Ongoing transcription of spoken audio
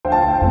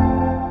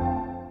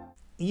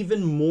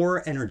even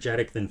more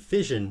energetic than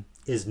fission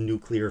is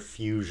nuclear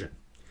fusion.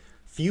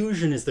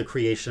 Fusion is the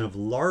creation of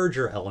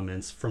larger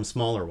elements from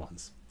smaller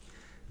ones.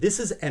 This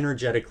is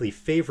energetically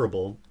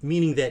favorable,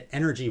 meaning that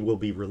energy will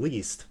be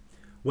released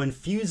when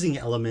fusing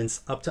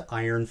elements up to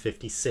iron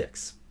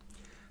 56.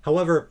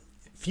 However,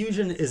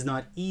 fusion is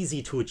not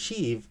easy to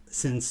achieve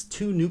since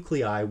two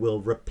nuclei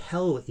will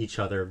repel each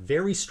other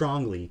very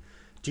strongly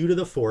due to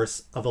the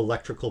force of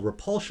electrical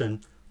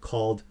repulsion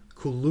called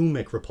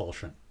coulombic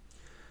repulsion.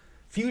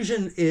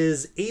 Fusion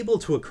is able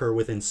to occur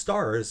within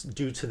stars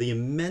due to the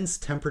immense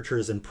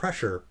temperatures and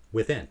pressure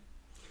within.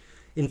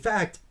 In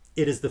fact,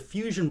 it is the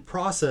fusion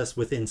process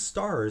within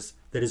stars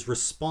that is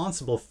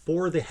responsible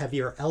for the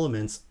heavier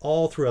elements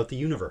all throughout the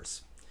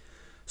universe.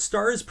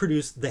 Stars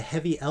produce the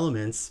heavy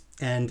elements,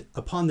 and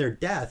upon their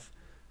death,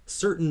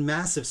 certain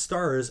massive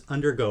stars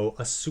undergo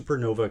a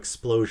supernova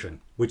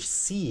explosion, which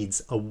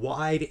seeds a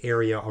wide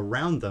area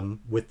around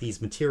them with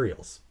these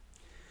materials.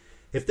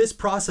 If this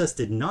process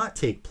did not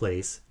take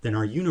place, then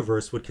our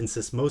universe would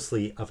consist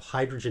mostly of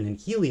hydrogen and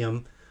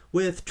helium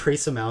with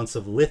trace amounts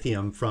of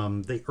lithium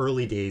from the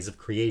early days of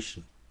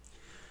creation.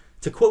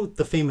 To quote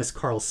the famous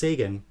Carl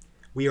Sagan,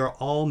 "We are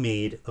all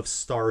made of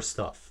star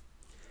stuff."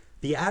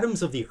 The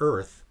atoms of the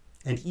Earth,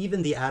 and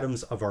even the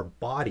atoms of our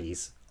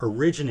bodies,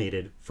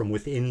 originated from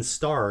within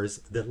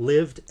stars that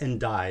lived and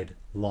died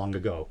long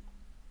ago.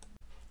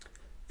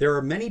 There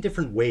are many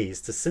different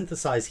ways to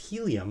synthesize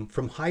helium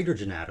from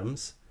hydrogen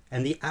atoms,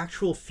 and the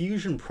actual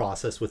fusion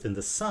process within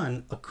the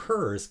sun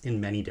occurs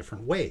in many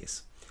different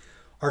ways.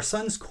 Our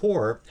sun's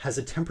core has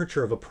a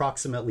temperature of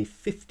approximately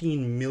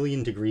 15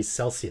 million degrees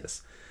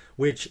Celsius,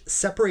 which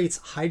separates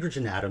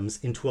hydrogen atoms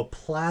into a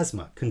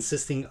plasma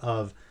consisting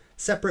of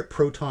separate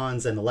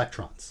protons and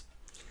electrons.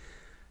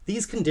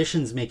 These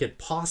conditions make it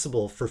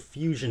possible for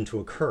fusion to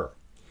occur.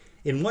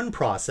 In one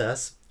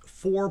process,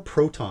 4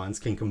 protons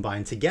can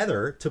combine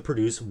together to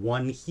produce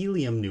 1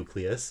 helium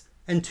nucleus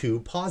and 2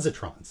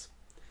 positrons.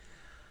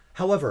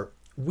 However,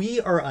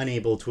 we are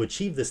unable to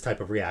achieve this type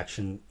of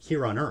reaction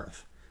here on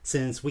Earth,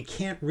 since we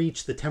can't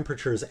reach the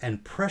temperatures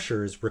and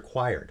pressures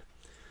required.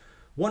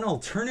 One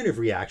alternative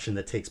reaction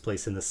that takes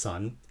place in the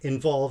sun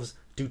involves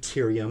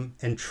deuterium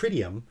and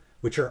tritium,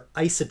 which are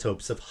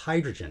isotopes of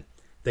hydrogen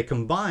that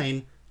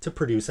combine to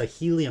produce a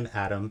helium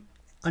atom,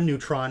 a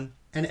neutron,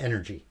 and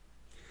energy.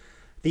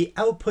 The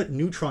output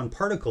neutron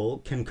particle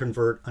can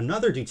convert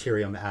another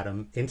deuterium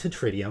atom into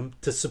tritium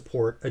to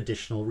support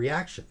additional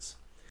reactions.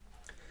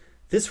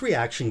 This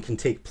reaction can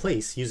take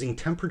place using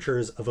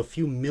temperatures of a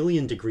few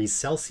million degrees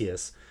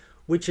Celsius,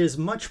 which is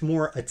much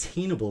more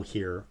attainable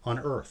here on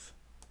Earth.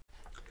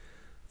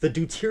 The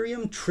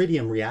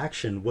deuterium-tritium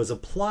reaction was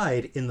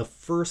applied in the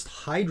first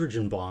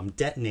hydrogen bomb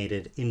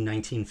detonated in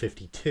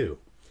 1952,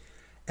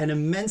 an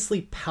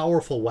immensely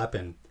powerful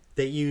weapon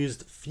that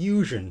used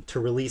fusion to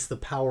release the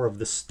power of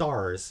the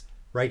stars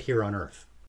right here on Earth.